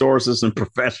some resources and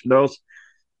professionals,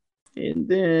 and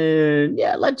then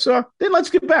yeah, let's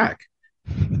get back.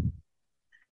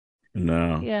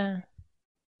 No, Yeah.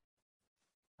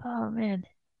 Oh man.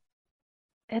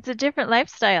 It's a different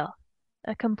lifestyle,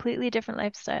 a completely different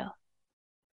lifestyle.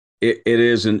 it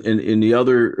is. And in the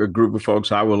other group of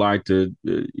folks, I would like to,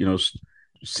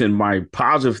 send my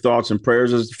positive thoughts and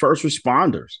prayers as the first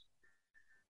responders.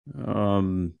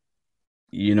 Um,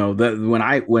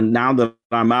 that when now that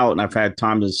I'm out and I've had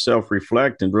time to self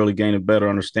reflect and really gain a better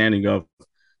understanding of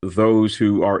those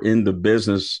who are in the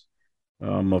business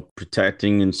of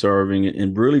protecting and serving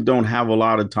and really don't have a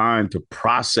lot of time to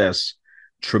process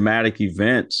traumatic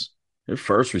events, they're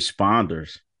first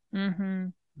responders. Mm-hmm.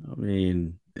 I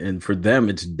mean, and for them,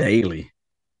 it's daily.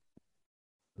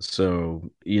 So,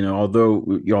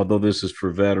 although this is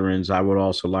for veterans, I would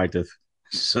also like to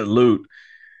salute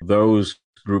those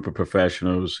group of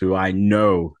professionals who I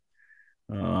know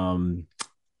um,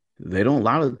 they don't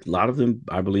a lot of them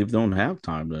I believe don't have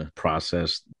time to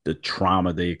process the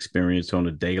trauma they experience on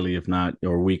a daily, if not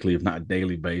or weekly, if not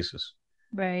daily basis.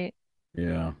 Right.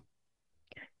 Yeah.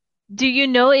 Do you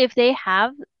know if they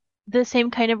have the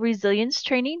same kind of resilience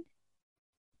training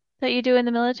that you do in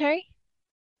the military?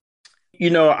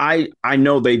 I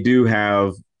know they do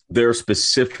have their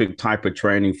specific type of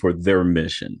training for their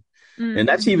mission. And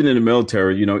that's Mm-hmm. even in the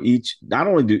military. Each not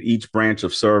only do each branch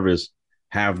of service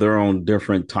have their own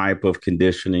different type of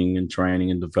conditioning and training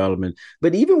and development,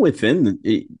 but even within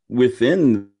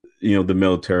the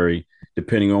military,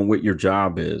 depending on what your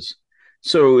job is.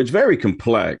 So it's very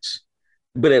complex,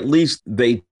 but at least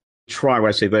they try. When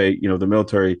I say the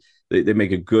military, they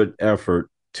make a good effort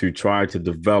to try to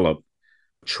develop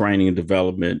training and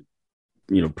development,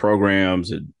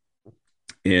 programs and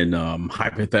in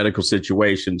hypothetical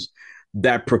situations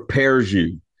that prepares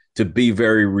you to be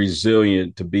very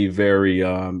resilient, to be very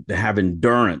to have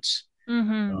endurance.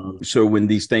 Mm-hmm. So when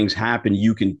these things happen,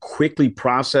 you can quickly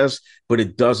process, but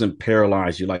it doesn't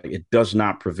paralyze you. Like it does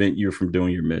not prevent you from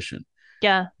doing your mission.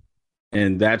 Yeah.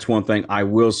 And that's one thing I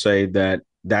will say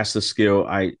that's the skill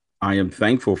I am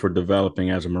thankful for developing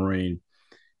as a Marine,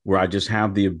 where I just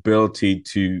have the ability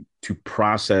to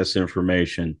process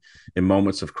information in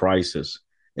moments of crisis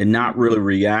and not really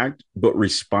react, but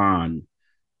respond.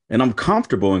 And I'm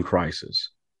comfortable in crisis.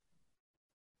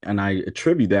 And I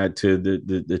attribute that to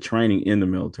the training in the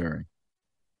military.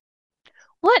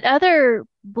 What other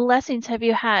blessings have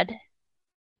you had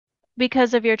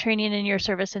because of your training and your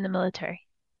service in the military?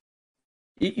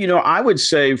 I would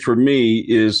say for me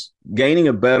is gaining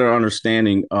a better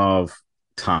understanding of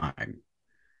time.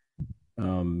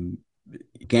 Um,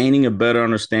 Gaining a better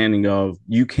understanding of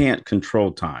you can't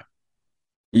control time.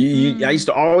 I used Mm.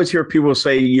 to always hear people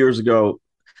say years ago,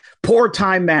 poor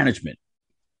time management.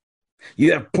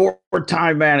 You have poor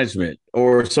time management.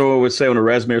 Or someone would say on a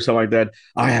resume or something like that,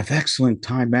 I have excellent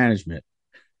time management.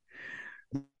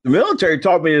 The military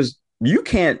taught me is you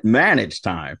can't manage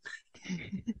time.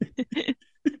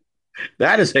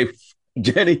 That is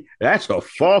Jenny, that's a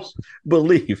false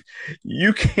belief.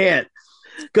 You can't,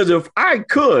 because if I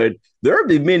could, there would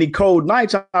be many cold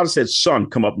nights. I would have said, son,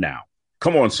 come up now.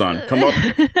 Come on, son, come up.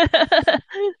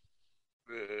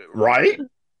 Right?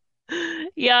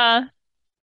 Yeah.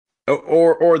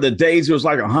 Or the days it was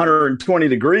like 120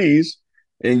 degrees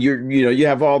and you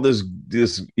have all this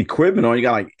equipment on, you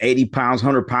got like 80 pounds,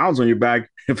 100 pounds on your back.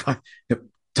 If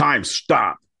time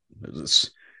stop, it's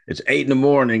 8 in the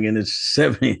morning and it's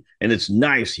 70 and it's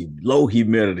nice, low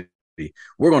humidity.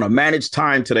 We're going to manage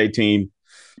time today, team.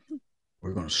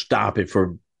 We're going to stop it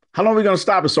for how long are we going to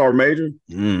stop it, Sergeant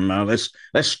Major?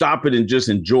 Let's stop it and just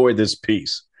enjoy this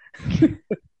piece.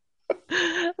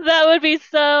 That would be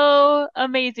so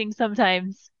amazing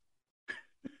sometimes.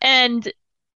 And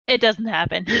it doesn't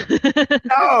happen.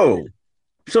 No.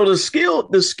 So the skill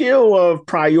of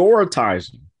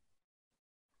prioritizing,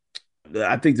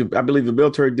 I believe the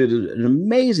military did an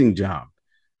amazing job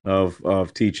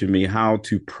of teaching me how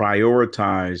to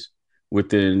prioritize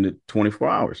within 24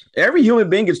 hours. Every human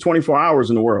being gets 24 hours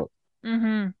in the world.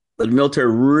 Hmm. But the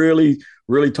military really,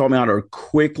 really taught me how to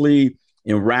quickly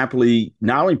and rapidly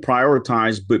not only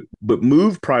prioritize, but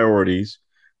move priorities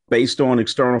based on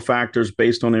external factors,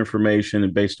 based on information,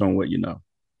 and based on what you know.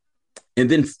 And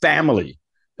then family,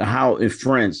 how and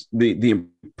friends, the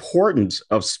importance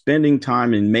of spending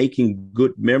time and making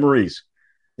good memories,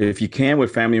 if you can,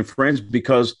 with family and friends,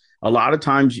 because a lot of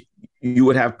times you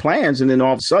would have plans and then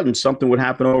all of a sudden something would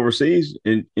happen overseas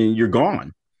and you're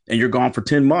gone and you're gone for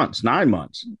 10 months, 9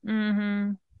 months.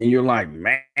 Hmm. And you're like,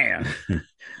 man,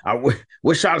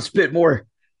 wish I'd spent more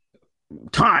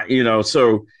time.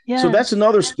 So Yeah. that's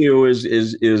another skill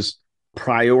is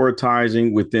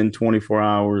prioritizing within 24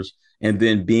 hours and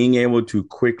then being able to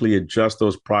quickly adjust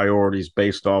those priorities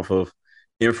based off of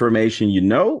information,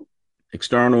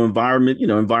 external environment,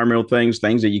 environmental things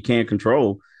that you can't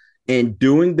control, and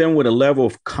doing them with a level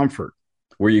of comfort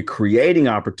where you're creating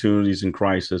opportunities in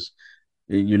crisis.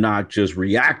 You're not just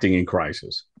reacting in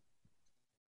crisis.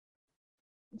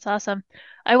 It's awesome.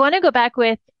 I want to go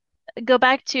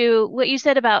back to what you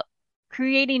said about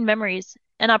creating memories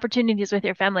and opportunities with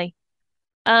your family.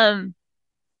 Um,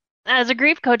 as a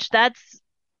grief coach, that's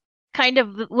kind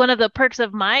of one of the perks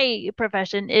of my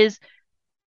profession is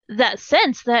that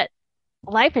sense that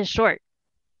life is short.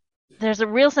 There's a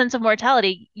real sense of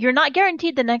mortality. You're not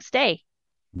guaranteed the next day.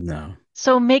 No.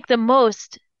 So make the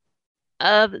most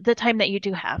of the time that you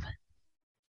do have.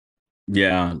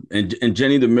 Yeah. And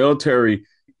Jenny, the military,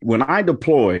 when I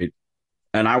deployed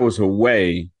and I was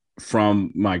away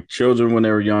from my children when they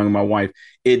were young, my wife,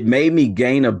 it made me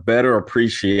gain a better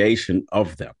appreciation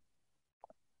of them.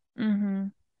 Mm-hmm.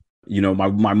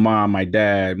 My mom, my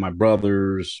dad, my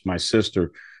brothers, my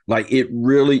sister. Like it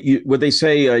really, what they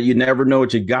say, you never know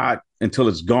what you got until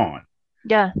it's gone.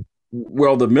 Yeah.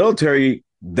 Well, the military,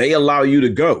 they allow you to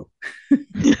go.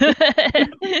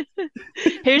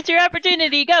 Here's your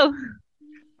opportunity. Go.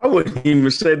 I wouldn't even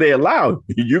say they allow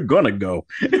you. You're gonna go.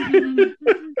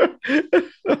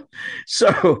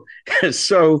 so,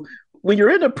 so when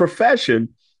you're in a profession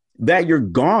that you're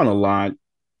gone a lot,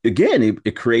 again,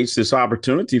 it creates this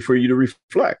opportunity for you to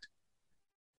reflect.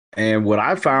 And what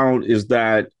I found is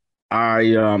that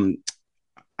I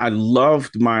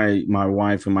loved my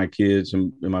wife and my kids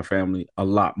and my family a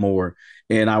lot more,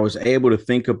 and I was able to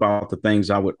think about the things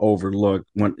I would overlook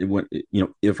when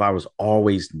if I was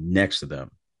always next to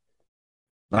them,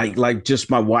 like just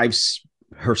my wife's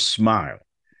her smile.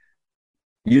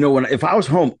 When if I was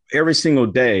home every single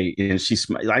day and she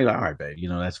smiled, like, all right, babe,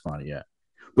 that's funny, yeah.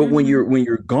 But when Mm-hmm.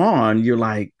 you're gone, you're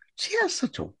like, she has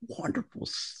such a wonderful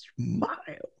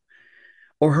smile,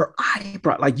 or her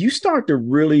eyebrow. Like you start to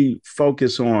really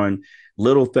focus on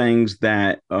little things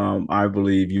that I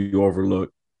believe you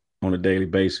overlook on a daily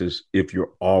basis if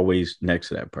you're always next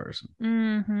to that person. So,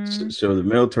 Mm-hmm. so the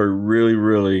military really,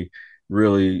 really,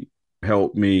 really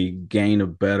helped me gain a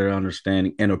better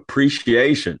understanding and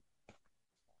appreciation.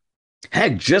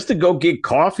 Heck, just to go get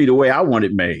coffee the way I want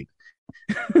it made.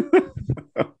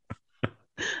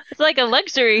 It's like a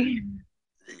luxury.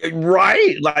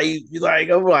 Right? Like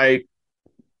I'm like,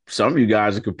 some of you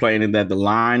guys are complaining that the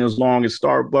line is long at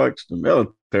Starbucks, the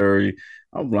military.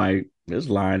 I'm like, this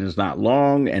line is not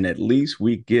long, and at least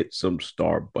we get some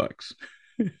Starbucks.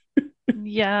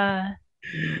 Yeah.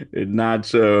 And not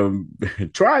some,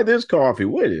 try this coffee.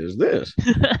 What is this?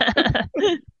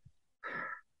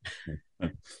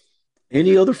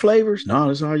 Any other flavors? No,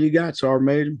 that's all you got, Sergeant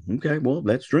Major. Okay, well,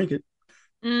 let's drink it.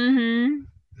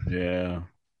 Mm-hmm. Yeah.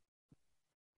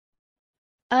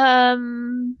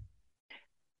 Um,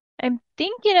 I'm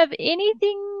thinking of any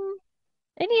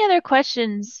other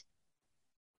questions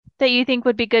that you think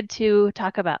would be good to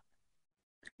talk about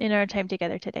in our time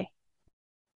together today.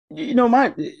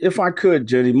 My if I could,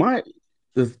 Jenny,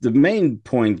 the main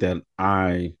point that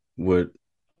I would,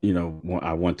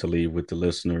 I want to leave with the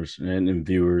listeners and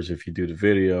viewers, if you do the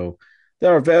video,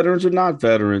 that are veterans or not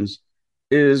veterans,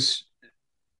 is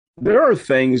there are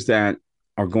things that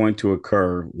are going to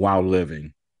occur while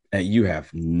living that you have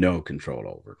no control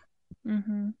over.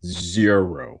 Mm-hmm.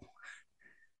 Zero.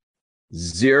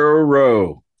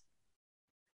 Zero.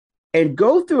 And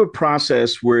go through a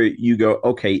process where you go,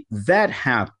 okay, that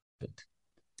happened,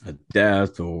 a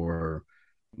death or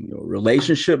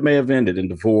relationship may have ended in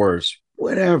divorce,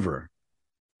 whatever.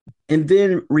 And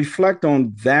then reflect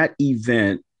on that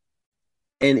event.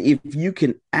 And if you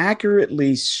can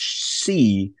accurately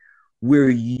see where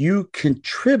you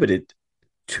contributed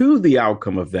to the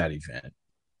outcome of that event,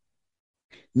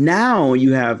 now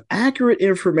you have accurate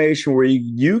information where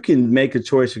you can make a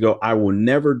choice to go, I will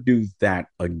never do that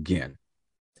again,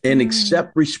 and Mm.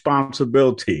 accept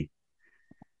responsibility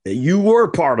that you were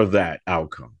part of that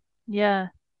outcome. Yeah.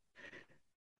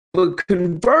 But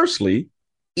conversely,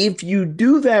 if you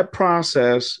do that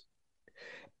process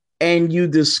and you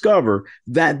discover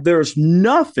that there's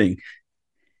nothing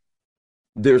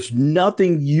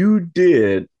you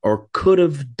did or could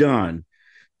have done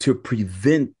to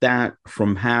prevent that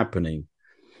from happening,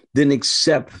 then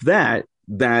accept that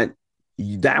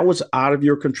was out of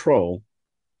your control,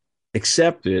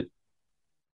 accept it,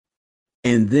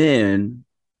 and then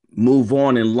move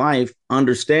on in life,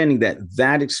 understanding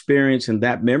that experience and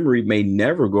that memory may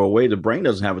never go away. The brain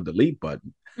doesn't have a delete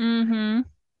button, Mm-hmm.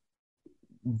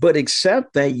 but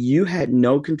accept that you had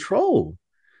no control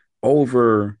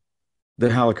over the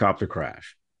helicopter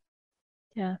crash,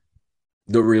 Yeah.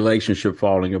 the relationship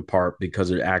falling apart because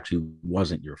it actually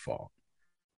wasn't your fault,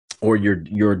 or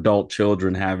your adult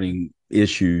children having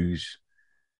issues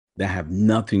that have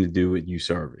nothing to do with you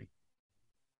serving.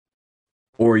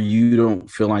 or you don't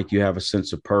feel like you have a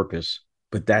sense of purpose,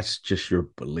 but that's just your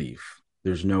belief.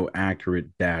 There's no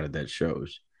accurate data that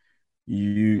shows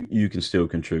you can still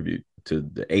contribute to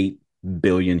the 8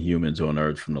 billion humans on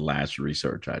earth from the last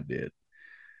research I did.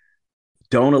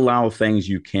 Don't allow things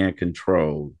you can't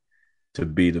control to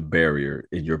be the barrier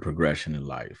in your progression in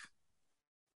life,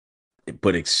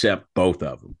 but accept both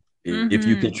of them. If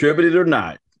you Mm-hmm. contributed or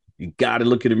not, you got to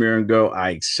look in the mirror and go, I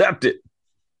accept it.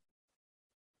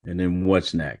 And then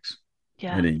what's next?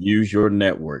 Yeah, And then use your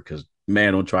network, because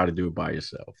man, don't try to do it by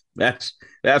yourself. That's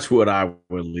what I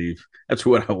would leave. That's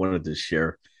what I wanted to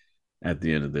share at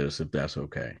the end of this, if that's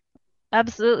okay.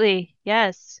 absolutely.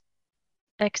 Yes.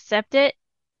 Accept it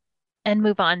and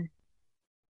move on.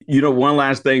 One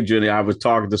last thing, Jenny. I was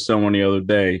talking to someone the other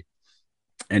day,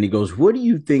 and he goes, "What do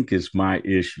you think is my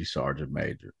issue, Sergeant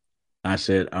Major?" I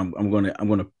said, "I'm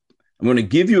gonna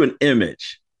give you an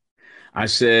image." I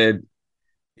said,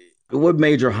 "What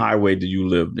major highway do you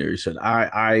live near?" He said,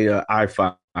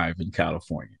 I-5 in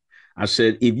California. I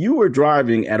said, "If you were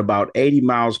driving at about 80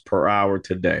 miles per hour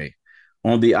today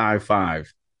on the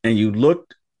I-5, and you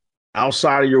looked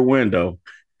outside of your window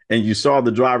and you saw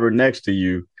the driver next to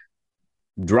you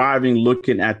driving,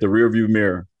 looking at the rearview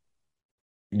mirror,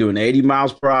 doing 80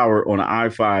 miles per hour on an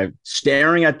I-5,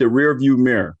 staring at the rearview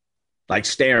mirror, like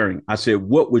staring." I said,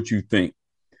 "What would you think?"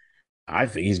 "I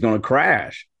think he's going to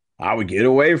crash. I would get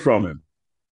away from him."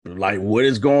 Like, what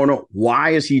is going on?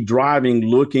 Why is he driving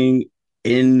looking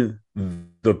in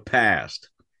the past?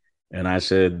 And I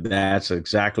said, that's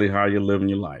exactly how you're living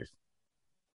your life.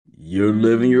 You're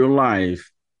living Mm-hmm. your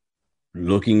life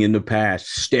looking in the past,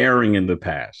 staring in the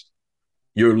past.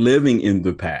 You're living in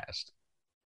the past.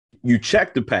 You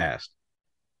check the past,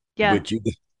 Yeah,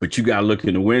 but you got to look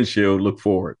in the windshield, look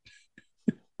forward,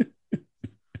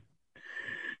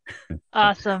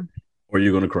 awesome. or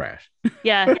you're going to crash.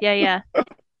 Yeah, yeah, yeah.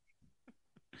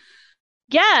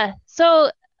 Yeah. So,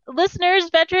 listeners,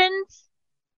 veterans,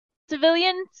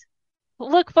 civilians,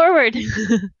 look forward.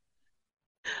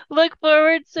 Look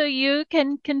forward so you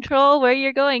can control where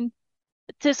you're going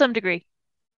to some degree.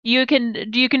 You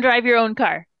can drive your own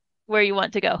car where you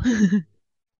want to go.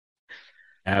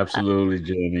 Absolutely,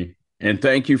 Jenny. And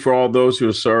thank you for all those who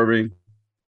are serving.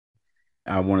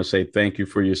 I want to say thank you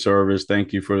for your service.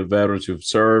 Thank you for the veterans who've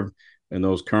served and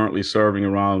those currently serving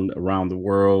around the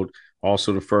world.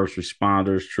 Also, the first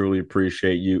responders, truly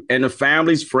appreciate you. And the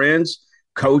families, friends,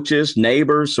 coaches,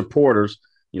 neighbors, supporters.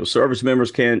 Service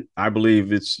members can't, I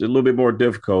believe it's a little bit more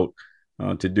difficult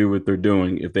to do what they're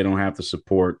doing if they don't have the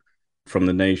support from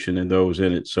the nation and those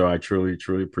in it. So I truly,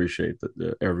 truly appreciate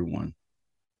everyone.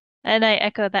 And I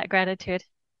echo that gratitude.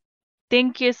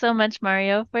 Thank you so much,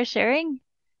 Mario, for sharing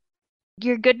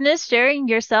your goodness, sharing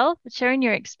yourself, sharing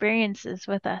your experiences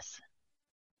with us.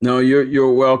 No,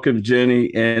 you're welcome,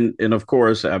 Jenny, and of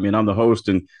course, I mean, I'm the host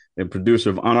and producer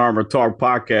of Unarmored Talk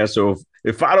podcast. So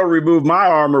if I don't remove my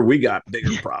armor, we got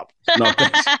bigger problems. No,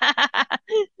 thanks.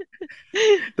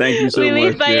 Thank you so We lead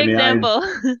much, by Jenny. I example.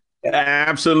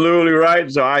 absolutely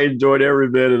right. So I enjoyed every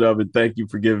minute of it. Thank you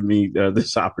for giving me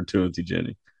this opportunity,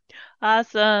 Jenny.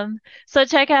 Awesome. So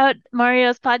check out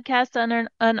Mario's podcast on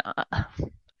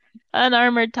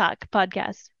Unarmored Talk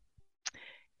podcast.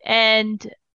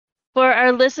 And for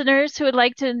our listeners who would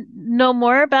like to know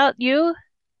more about you,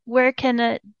 where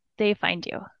can they find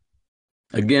you?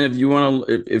 Again, if you want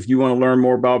to learn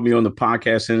more about me on the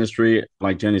podcast industry,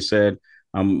 like Jenny said,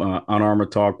 I'm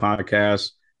Unarmored Talk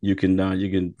podcast. You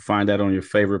can find that on your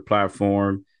favorite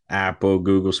platform: Apple,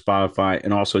 Google, Spotify,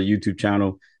 and also YouTube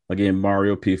channel. Again,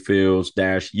 Mario P Fields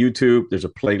dash YouTube. There's a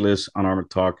playlist, Unarmored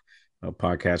Talk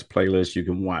podcast playlist. You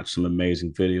can watch some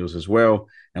amazing videos as well.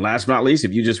 And last but not least,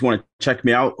 if you just want to check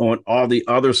me out on all the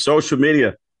other social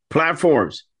media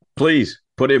platforms, please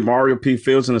put in Mario P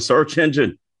Fields in the search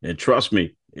engine. And trust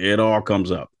me, it all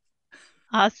comes up.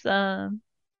 Awesome.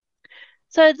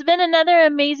 So it's been another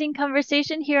amazing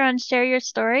conversation here on Share Your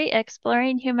Story,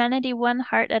 exploring humanity one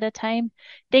heart at a time.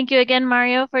 Thank you again,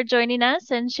 Mario, for joining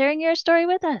us and sharing your story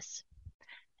with us.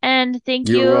 And thank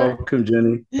You're you. welcome,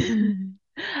 Jenny.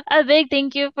 A big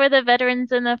thank you for the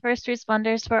veterans and the first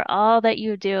responders for all that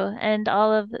you do and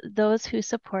all of those who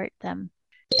support them.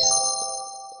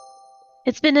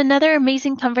 It's been another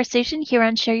amazing conversation here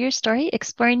on Share Your Story,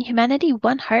 exploring humanity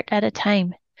one heart at a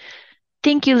time.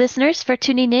 Thank you, listeners, for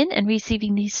tuning in and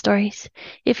receiving these stories.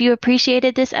 If you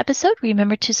appreciated this episode,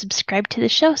 remember to subscribe to the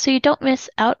show so you don't miss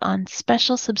out on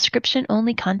special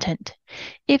subscription-only content.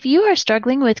 If you are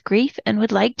struggling with grief and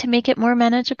would like to make it more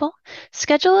manageable,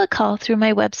 schedule a call through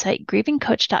my website,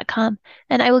 grievingcoach.com,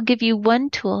 and I will give you one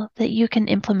tool that you can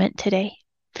implement today.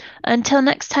 Until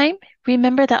next time,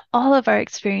 Remember that all of our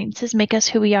experiences make us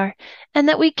who we are, and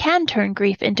that we can turn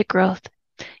grief into growth.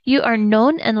 You are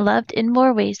known and loved in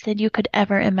more ways than you could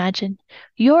ever imagine.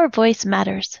 Your voice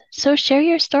matters, so share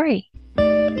your story.